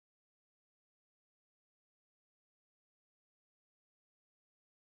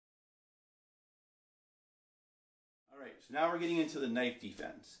Alright, so now we're getting into the knife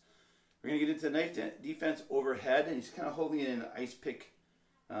defense. We're going to get into the knife defense overhead, and he's kind of holding it in an ice pick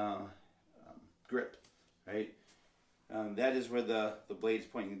grip, right? That is where the blade is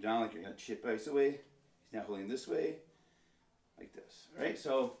pointing down, like you're going to chip ice away. He's now holding this way, like this. Alright,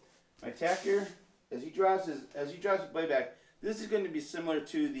 so my attacker, as he draws his blade back, this is going to be similar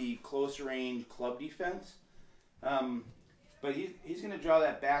to the close range club defense. But he's going to draw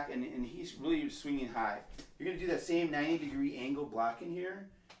that back, and he's really swinging high. You're going to do that same 90-degree angle block in here.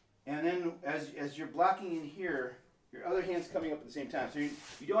 And then as you're blocking in here, your other hand's coming up at the same time. So you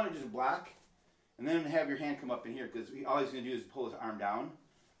don't want to just block and then have your hand come up in here, because all he's going to do is pull his arm down.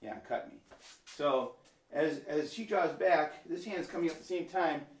 Yeah, cut me. So as she draws back, this hand's coming up at the same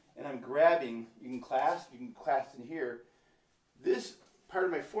time, and I'm grabbing. You can clasp in here. This part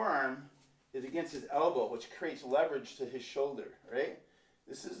of my forearm is against his elbow, which creates leverage to his shoulder, right?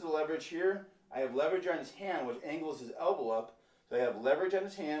 This is the leverage here. I have leverage on his hand, which angles his elbow up. So I have leverage on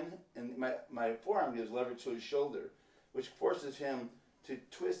his hand, and my forearm gives leverage to his shoulder, which forces him to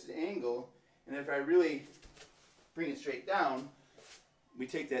twist and angle. And if I really bring it straight down, we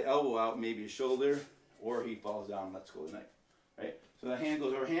take that elbow out, maybe his shoulder, or he falls down and lets go of the knife, right? So the hand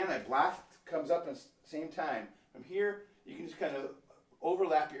goes overhand, I block, comes up at the same time. From here, you can just kind of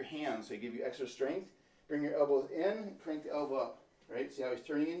overlap your hands, so I give you extra strength. Bring your elbows in, crank the elbow up, right? See how he's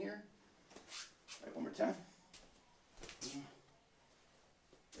turning in here? All right, one more time.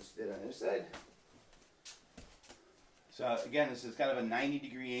 Let's do it on this side. So again, this is kind of a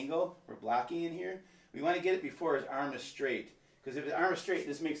 90-degree angle. We're blocking in here. We want to get it before his arm is straight, because if his arm is straight,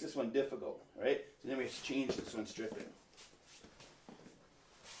 this makes this one difficult, right? So then we have to change this one stripping.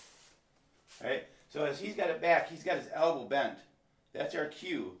 All right. So as he's got it back, he's got his elbow bent. That's our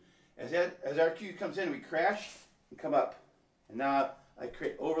cue. As our cue comes in, we crash and come up. And now I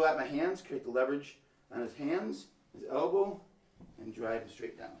overlap my hands, create the leverage on his hands, his elbow, and drive him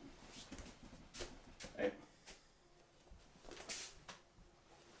straight down. Right?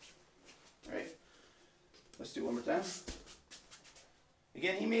 All right. Let's do it one more time.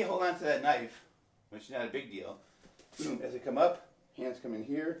 Again, he may hold on to that knife, which is not a big deal. Boom, as I come up, hands come in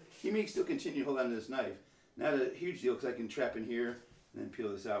here. He may still continue to hold on to this knife. Not a huge deal, because I can trap in here and then peel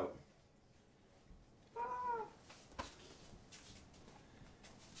this out.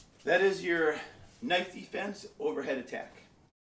 That is your knife defense overhead attack.